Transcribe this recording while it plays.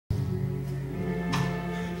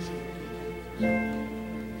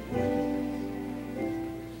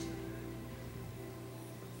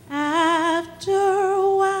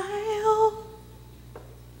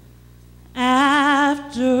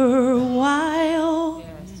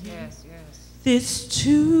This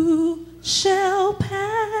too shall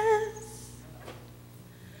pass.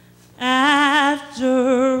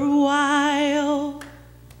 After a while,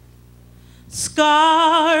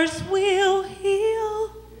 scars will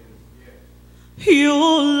heal.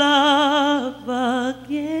 You'll love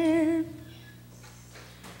again,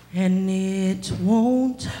 and it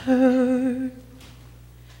won't hurt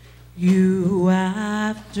you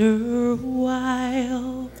after a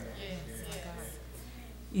while.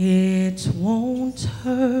 It won't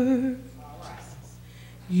hurt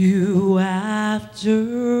you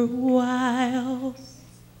after a while.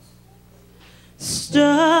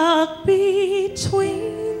 Stuck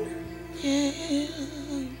between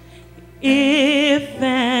if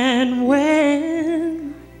and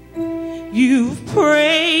when you've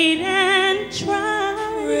prayed and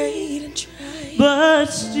tried, but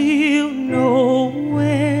still know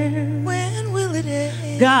when will it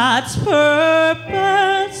end? God's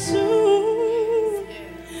purpose soon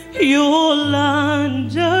you'll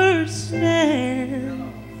understand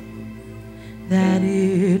that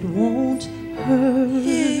it won't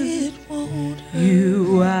hurt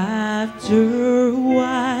you after a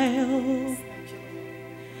while.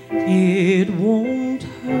 It won't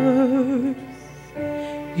hurt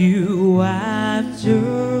you after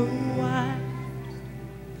a while.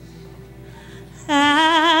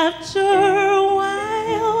 After a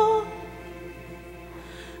while,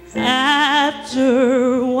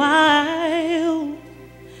 after a while,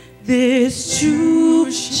 this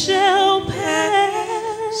too shall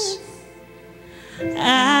pass.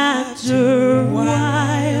 After a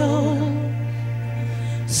while,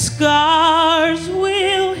 scars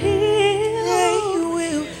will heal.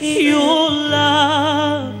 You'll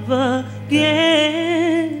love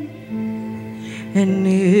again, and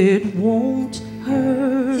it won't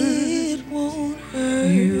hurt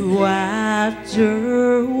you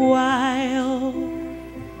after a while.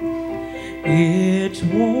 It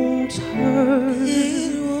won't hurt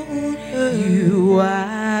you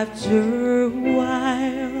after a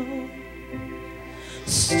while.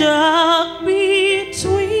 Stuck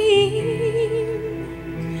between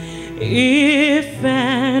if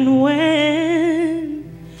and when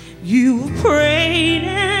you've prayed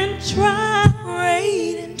and tried,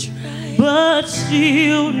 but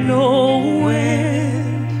still know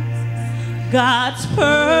when God's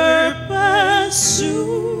purpose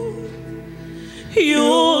soon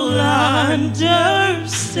you'll understand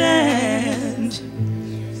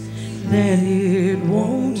that it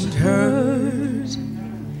won't hurt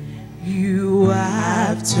you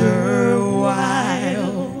after a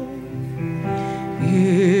while.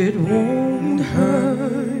 It won't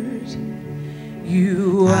hurt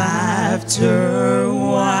you after a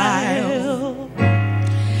while.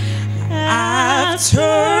 After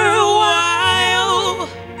a while,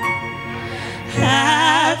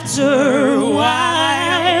 after a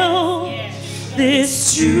while,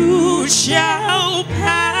 this too shall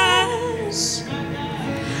pass.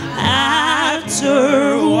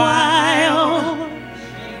 After a while,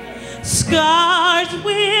 scars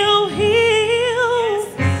will heal.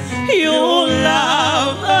 You'll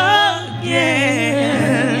love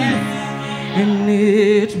again, and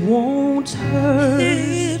it won't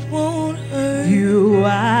hurt you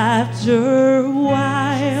after a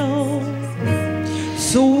while.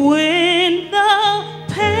 So when the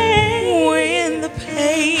pain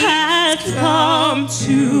has come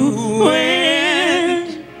to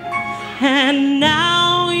end, and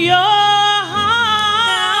now your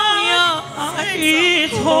heart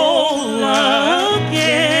is whole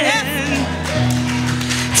again,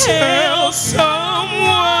 tell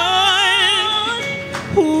someone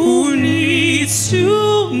who needs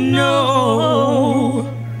to know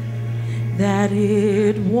that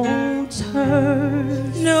it won't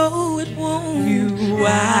hurt. No, it won't. You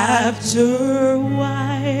after a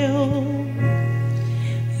while.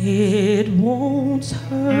 It won't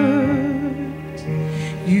hurt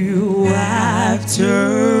you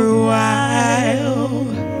after a while.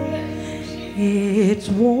 It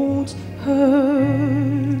won't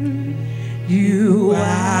hurt you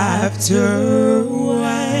after a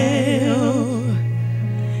while.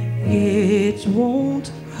 It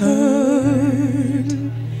won't hurt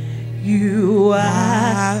you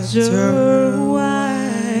after a while.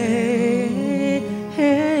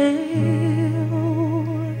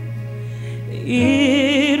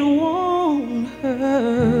 It won't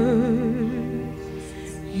hurt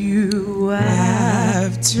you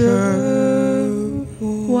after a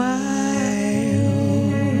while.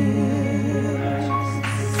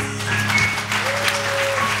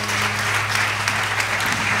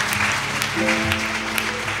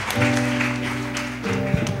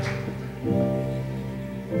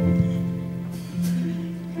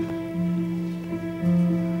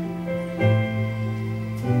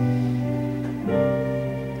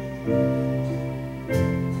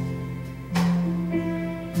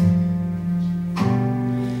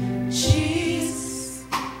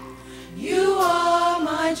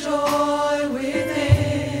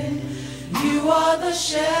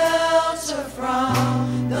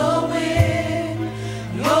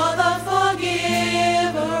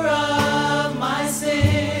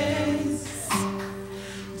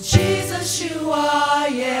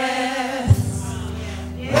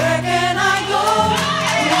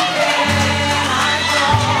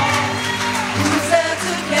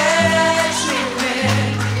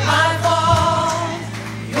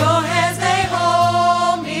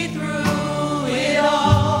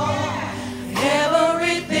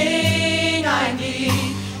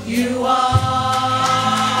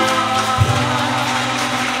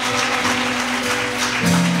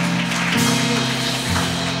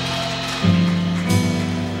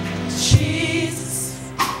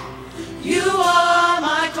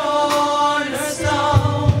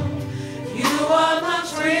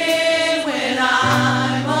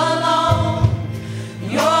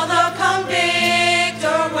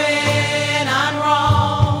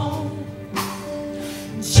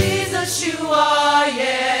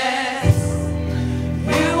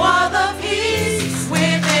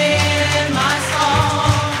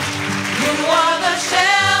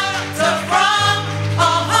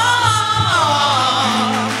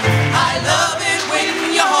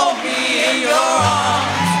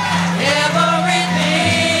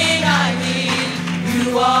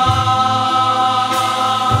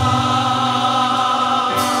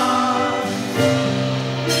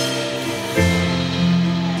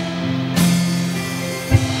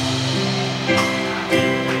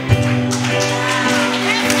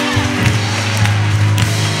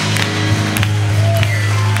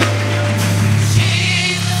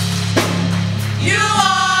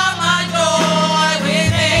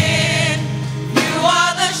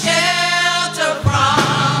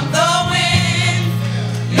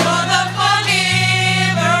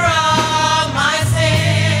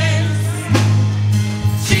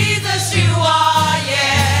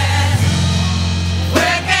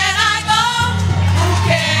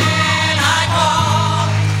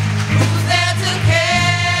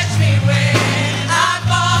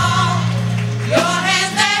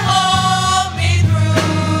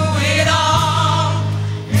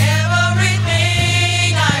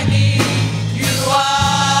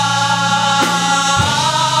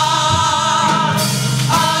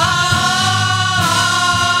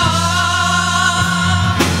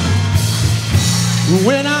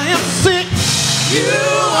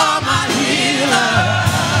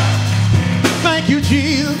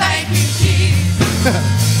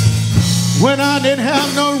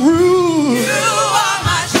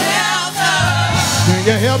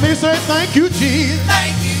 Thank you, Jesus.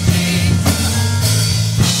 Thank you, Jesus.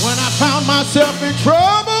 When I found myself in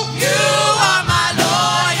trouble, You are my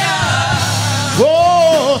lawyer.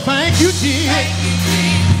 oh, thank you, Jesus. Thank you,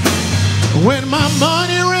 Jesus. When my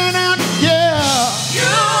money ran out, yeah.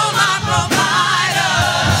 You're my provider.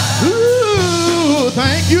 Ooh,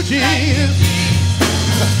 thank you, Jesus.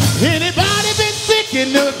 Jesus. Anybody been sick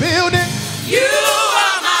in the building? You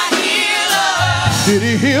are my healer. Did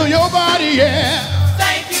he heal your body? Yeah.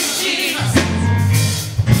 Thank you, Jesus.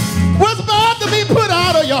 Was about to be put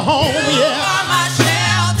out of your home, You yeah. are my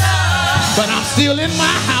shelter. But I'm still in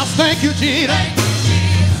my house, thank you, Jesus. Thank you,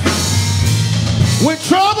 Jesus. When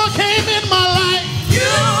trouble came in my life, You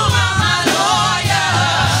are my lawyer.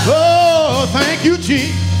 oh, thank you,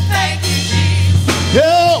 Jesus. Thank you, Jesus.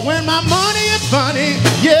 Yeah, when my money is funny,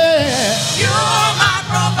 yeah. You're my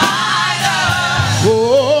provider.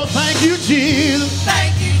 Oh, thank you, Jesus.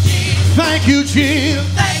 Thank you, Jesus. Thank you, Jesus.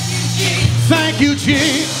 Thank you, Jesus. Thank you,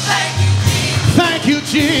 Jesus. Thank you,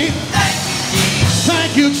 Jesus. Thank you, Jesus.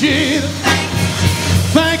 Thank you, Jesus.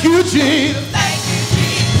 Thank you, Jesus.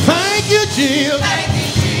 Thank you, Jesus. Thank you, Jesus.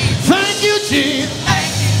 Thank you, Jesus.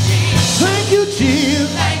 Thank you, Jesus. Thank you, Jesus.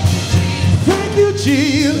 Thank you,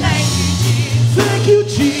 Jesus. Thank you,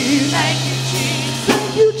 Jesus.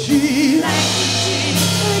 Thank you, Jesus. Thank you, Jesus.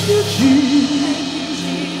 Thank you, Jesus.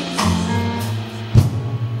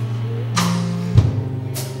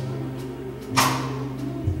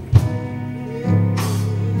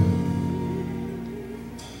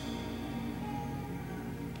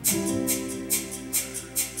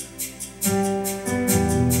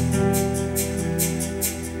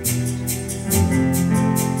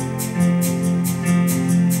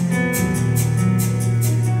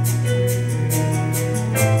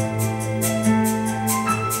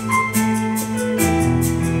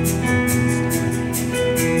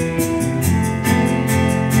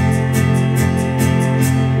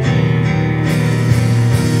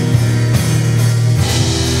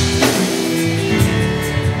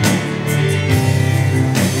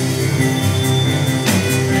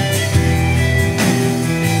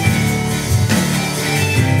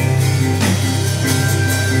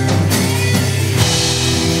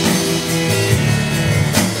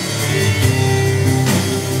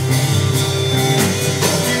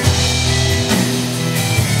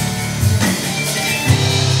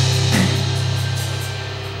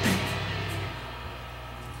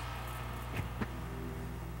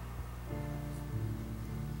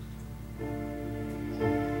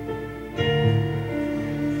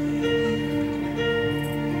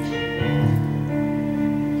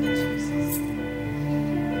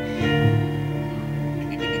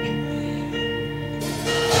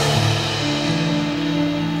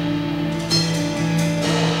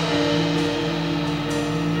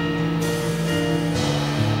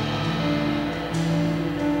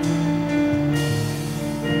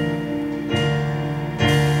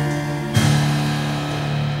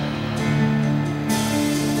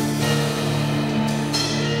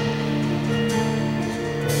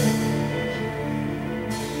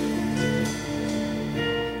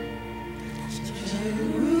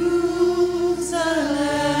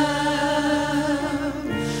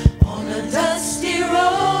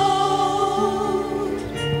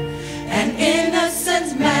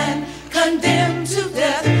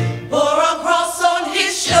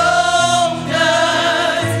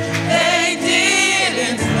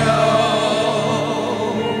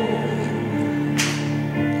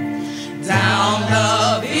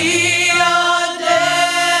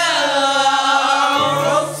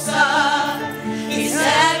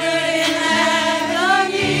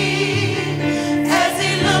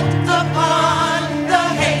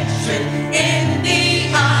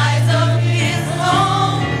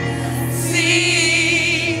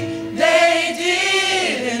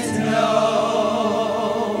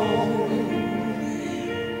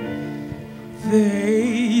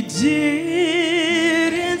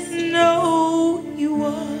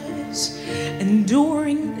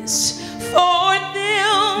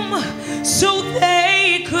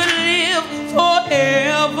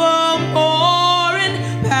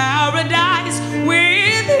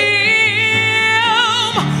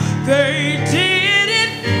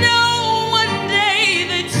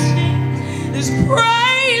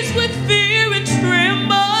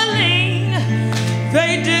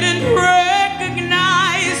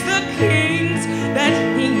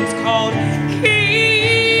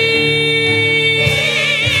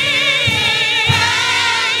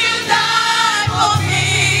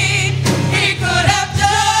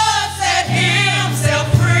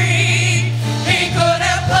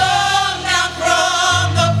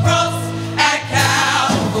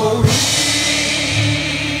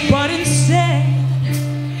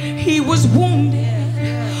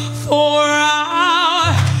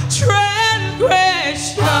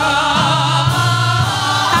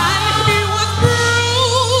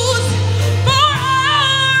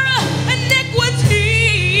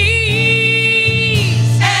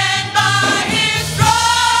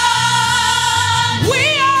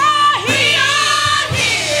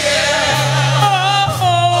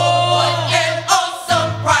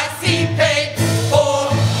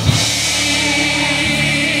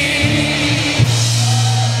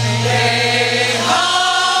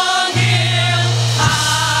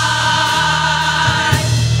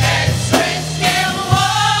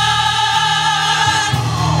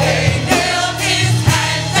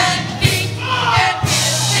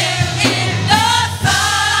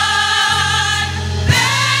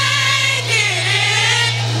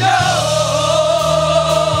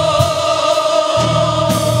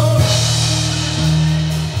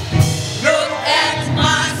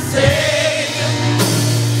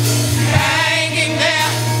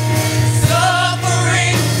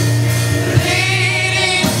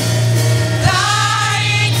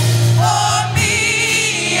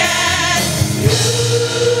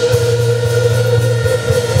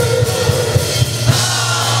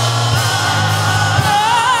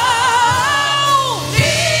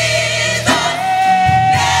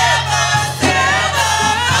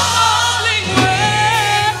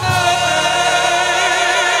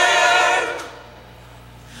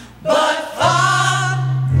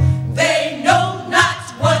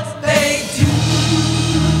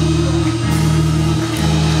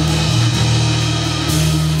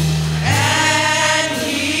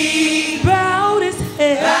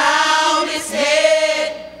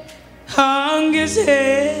 his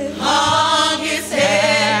head,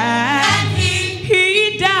 and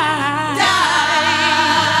he died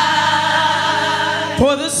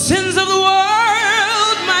for the sins of the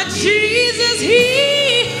world. My Jesus,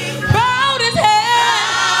 he bowed his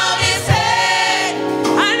head,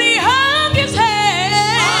 and he hung his head.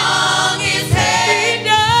 He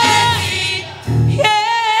died, yeah,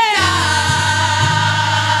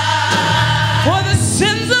 for the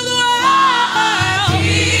sins of the world.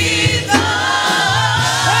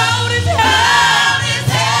 Bowed his head.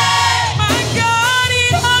 My God, he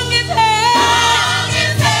hung his head. He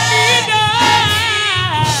died.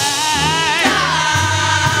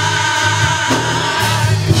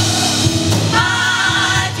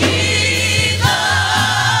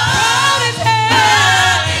 Bowed his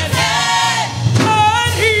head.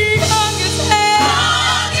 And he hung his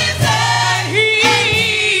head. And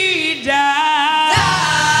he died.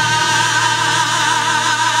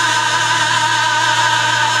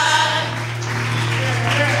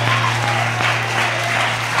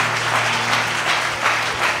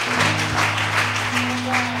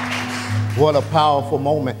 What a powerful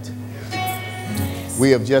moment we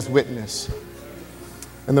have just witnessed.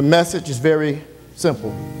 And the message is very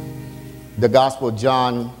simple. The Gospel of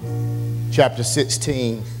John, chapter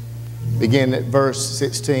 16, beginning at verse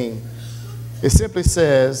 16. It simply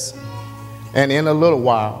says, and in a little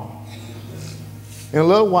while,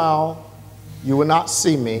 you will not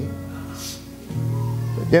see me.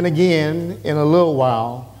 But then again, in a little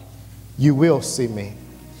while, you will see me.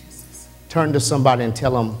 Turn to somebody and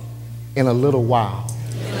tell them, in a little while.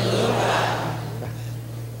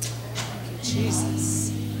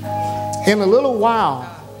 Jesus. In a little while,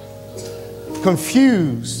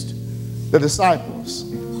 confused the disciples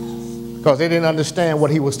because they didn't understand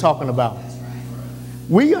what he was talking about.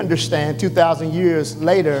 We understand 2,000 years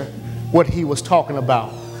later what he was talking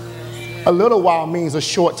about. A little while means a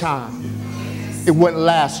short time. It wouldn't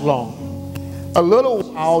last long. A little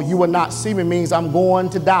while you will not see me means I'm going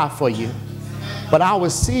to die for you. But I will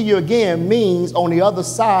see you again means on the other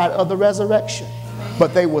side of the resurrection.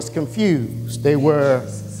 But they was confused. They were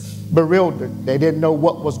bewildered. They didn't know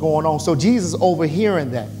what was going on. So Jesus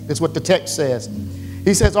overhearing that. That's what the text says.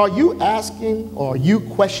 He says, are you asking or are you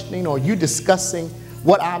questioning or are you discussing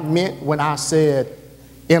what I meant when I said,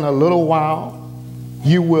 in a little while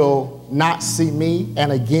you will not see me,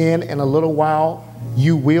 and again in a little while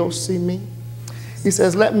you will see me? He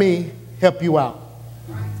says, let me help you out.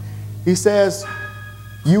 He says,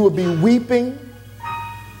 you will be weeping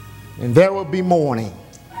and there will be mourning.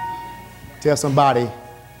 Tell somebody,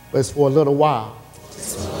 but it's for a little while.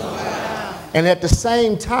 And at the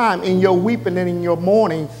same time, in your weeping and in your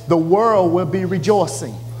mourning, the world will be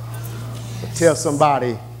rejoicing. But tell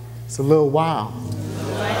somebody, it's a little while.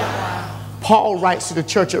 Paul writes to the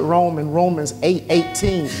church at Rome in Romans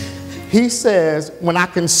 8:18. He says, when I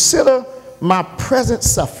consider my present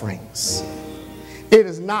sufferings, it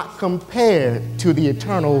is not compared to the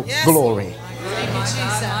eternal glory.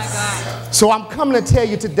 So I'm coming to tell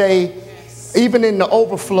you today, even in the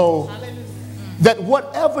overflow, that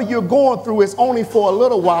whatever you're going through is only for a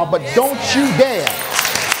little while, but don't you dare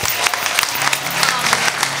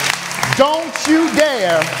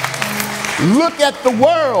look at the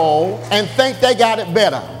world and think they got it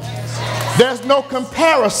better. There's no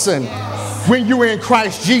comparison when you're in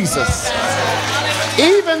Christ Jesus.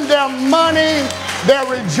 Even their money, their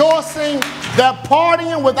rejoicing, their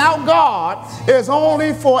partying without God is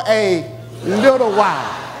only for a little while.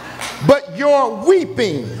 But your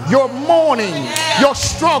weeping, your mourning, your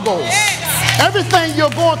struggles, everything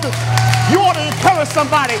you're going through, you ought to encourage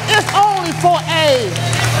somebody. It's only for a.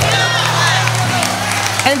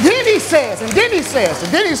 And then he says,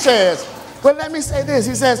 well, let me say this.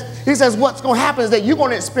 He says, what's going to happen is that you're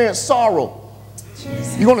going to experience sorrow.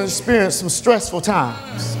 You're going to experience some stressful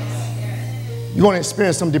times. You're going to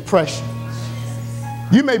experience some depression.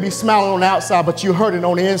 You may be smiling on the outside, but you're hurting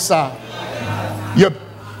on the inside.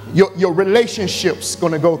 Your relationship's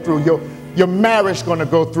going to go through. Your marriage going to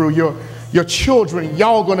go through. Your children,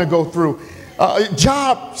 y'all going to go through.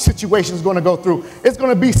 Job situation's going to go through. It's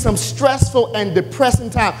going to be some stressful and depressing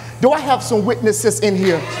time. Do I have some witnesses in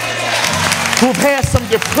here who've had some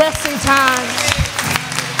depressing times?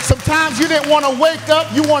 Sometimes you didn't want to wake up.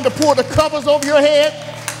 You wanted to pull the covers over your head.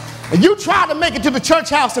 And you tried to make it to the church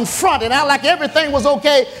house in front and act like everything was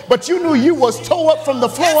okay, but you knew you was tore up from the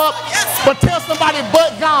floor up. But tell somebody,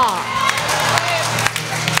 but God.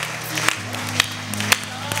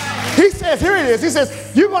 He says, here it is. He says,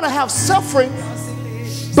 you're going to have suffering,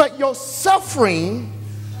 but your suffering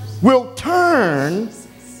will turn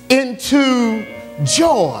into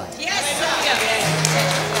joy.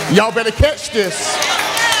 Y'all better catch this.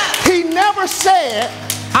 He never said,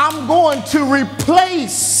 I'm going to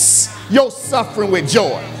replace your suffering with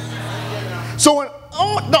joy. So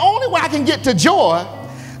the only way I can get to joy,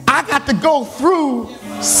 I got to go through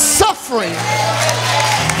suffering.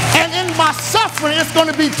 And in my suffering, it's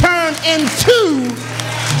going to be turned into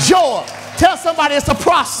joy. Tell somebody it's a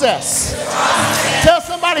process. Tell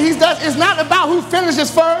somebody it's not about who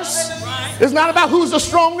finishes first. It's not about who's the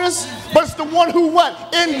strongest, but it's the one who what?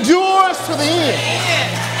 Endures to the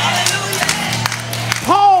end.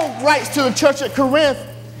 Paul writes to the church at Corinth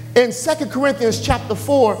in 2 Corinthians chapter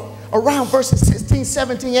 4, around verses 16,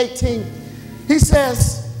 17, 18. He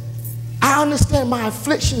says, I understand my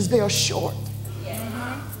afflictions, they are short.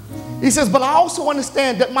 He says, but I also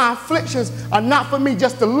understand that my afflictions are not for me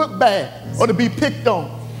just to look bad or to be picked on.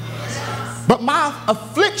 But my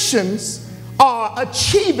afflictions are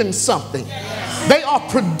achieving something. They are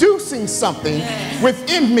producing something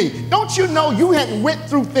within me. Don't you know you hadn't went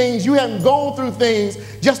through things, you hadn't gone through things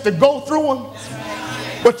just to go through them,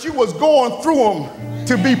 but you was going through them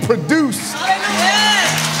to be produced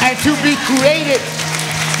and to be created.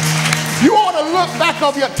 You ought to look back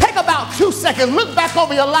over take about 2 seconds, look back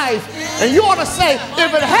over your life, and you ought to say,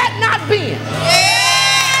 if it had not been,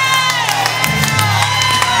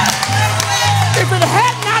 if it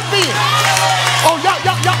had not been, oh, y'all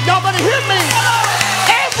better hear me.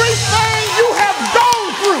 Everything you have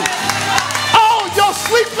gone through, all your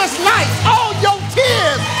sleepless nights, all your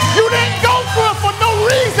tears, you didn't go through it for no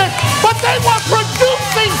reason, but they were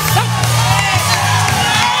producing something.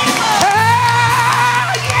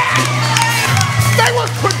 They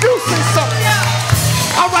were producing something.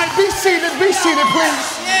 All right, be seated, please.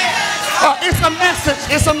 It's a message.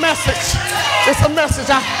 It's a message. It's a message.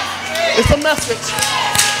 It's a message.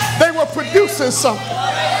 They were producing something.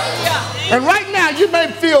 And right now, you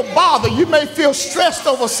may feel bothered. You may feel stressed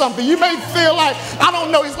over something. You may feel like, I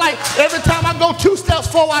don't know, it's like every time I go 2 steps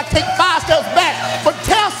forward, I take 5 steps back. But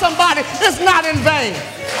tell somebody, it's not in vain.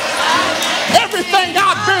 Everything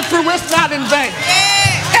I've been through, it's not in vain.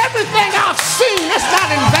 Everything I've seen, it's not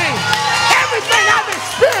in vain. Everything I've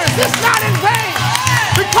experienced, it's not in vain.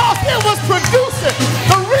 Because it was producing.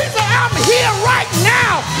 The reason I'm here right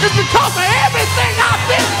now is because of everything I've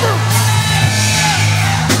been through.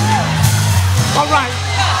 All right.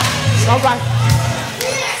 All right.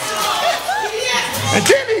 And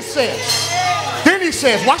then he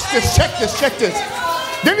says, watch this, check this.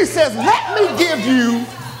 Then he says, let me give you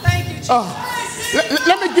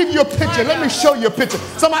let me give you a picture. Let me show you a picture.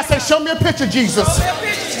 Somebody say, show me a picture, Jesus.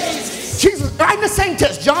 Jesus, right in the same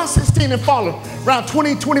text, John 16 and following, around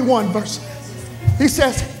 20, 21 verse. He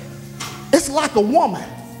says, it's like a woman.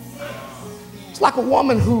 It's like a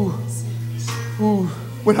woman who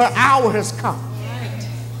when her hour has come,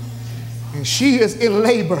 and she is in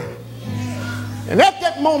labor. And at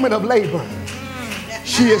that moment of labor,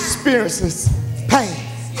 she experiences pain.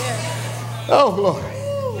 Oh, glory.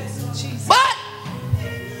 But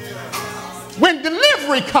when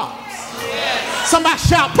delivery comes, somebody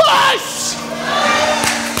shout, push!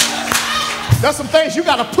 There's some things you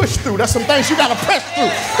got to push through. There's some things you got to press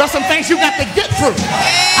through. There's some things you got to get through.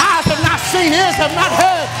 Eyes have not seen, ears have not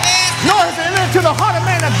heard, nor has it entered into the heart of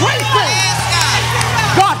man a great thing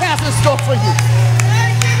God has in store for you.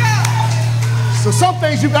 So some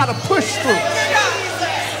things you got to push through.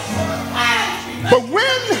 But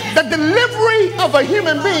when the delivery of a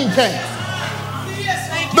human being came,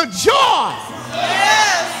 the joy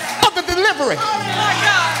of the delivery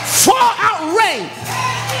far outweighed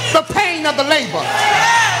the pain of the labor.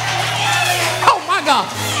 Oh my God.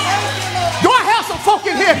 Do I have some folk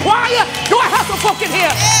in here? Choir? Do I have some folk in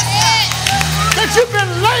here that you've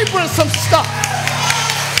been laboring some stuff?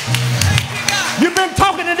 You've been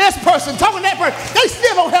talking to this person, talking to that person. They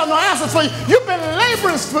still don't have no answers for you. You've been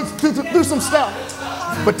laboring to do some stuff.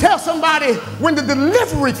 But tell somebody, when the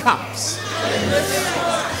delivery comes,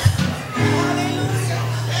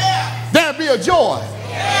 there'll be a joy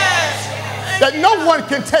that no one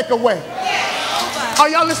can take away. Are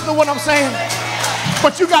y'all listening to what I'm saying?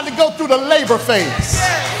 But you got to go through the labor phase.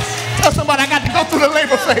 Tell somebody, I got to go through the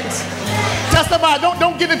labor phase. Tell somebody,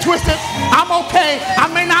 don't get it twisted. I'm okay. I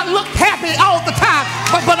may not look happy all the time,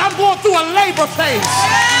 but I'm going through a labor phase.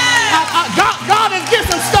 God has get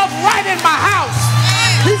some stuff right in my house.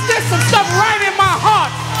 He's get some stuff right in my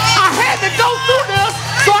heart. I had to go through this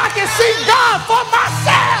so I can see God for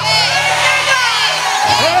myself.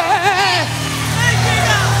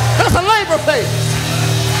 There's a labor phase.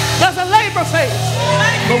 There's a labor phase.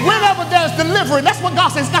 But whenever there's delivery, that's what God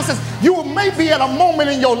says. God says, you may be at a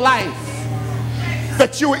moment in your life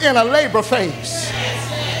that you are in a labor phase.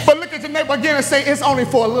 But look at your neighbor. Everybody begin to say, it's only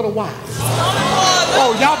for a little while.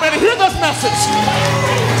 Oh, y'all better hear this message.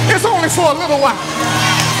 It's only for a little while.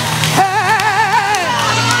 Hey!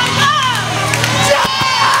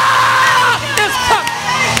 God is coming.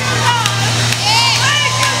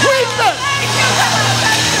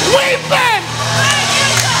 Weeping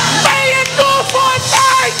may endure for a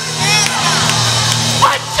night,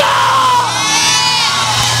 but joy,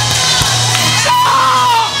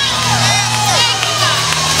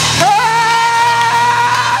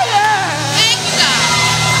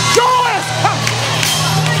 joy is coming.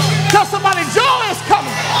 Tell somebody, joy is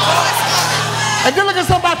coming. And then look at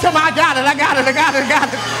somebody, tell me, I got it. I got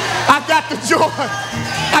the joy.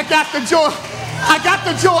 I got the joy. I got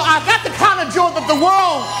the joy. I got the kind of joy that the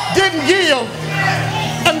world didn't give.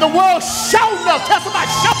 And the world showed up. Tell somebody,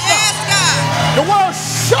 showed up. The world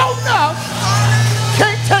showed up.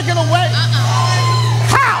 Can't take it away.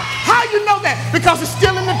 How? How you know that? Because it's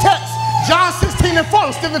still in the text. John 16 and 4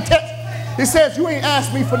 is still in the text. He says, you ain't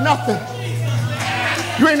asked me for nothing.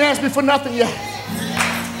 You ain't asked me for nothing yet.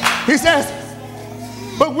 He says,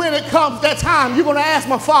 but when it comes that time, you're going to ask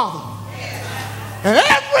my Father. And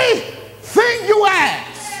everything you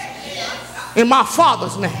ask in my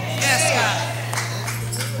Father's name,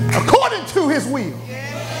 according to his will,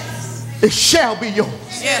 it shall be yours.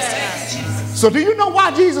 So do you know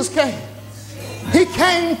why Jesus came? He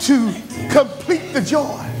came to complete the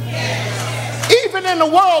joy. Even in the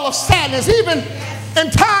world of sadness, even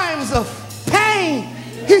in times of pain,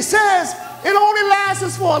 he says it only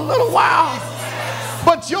lasts for a little while,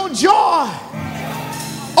 but your joy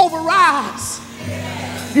overrides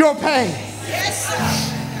your pain.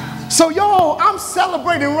 So y'all, I'm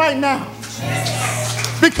celebrating right now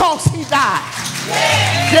because he died.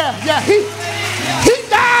 Yeah, he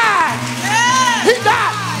died. He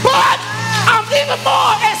died. But I'm even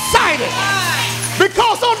more excited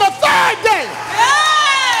because on the third day,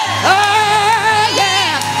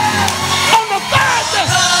 on the third day,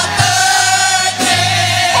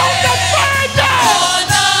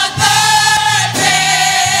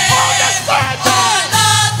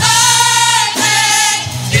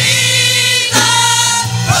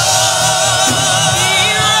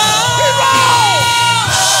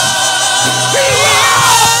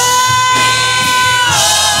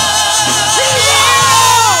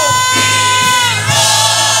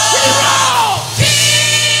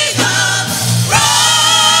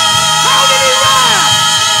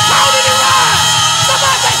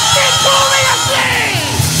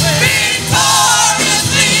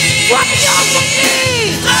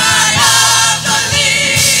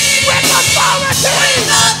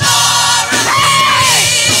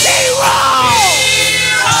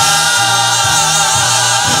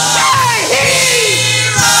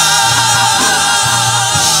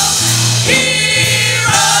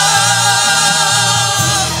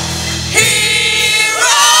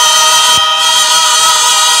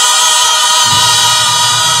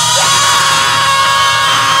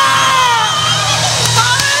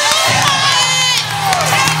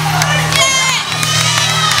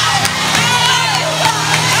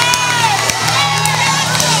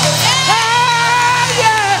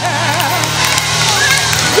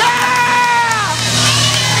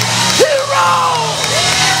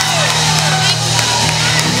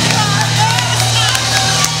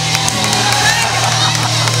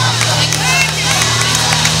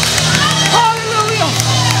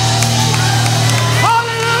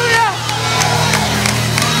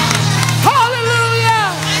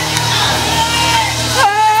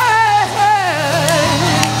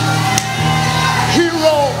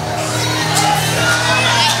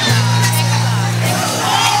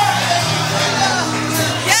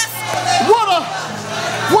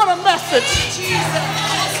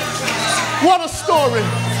 what a story.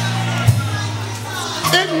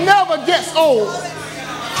 It never gets old.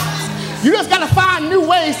 You just got to find new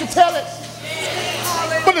ways to tell it.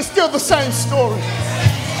 But it's still the same story.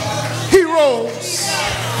 He rose.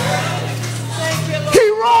 He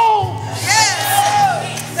rose.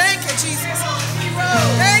 Yes. Thank you, Jesus. He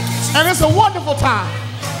rose. Thank you, Jesus. And it's a wonderful time.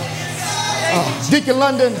 Deacon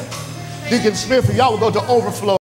London, Deacon Smith, y'all will go to overflow.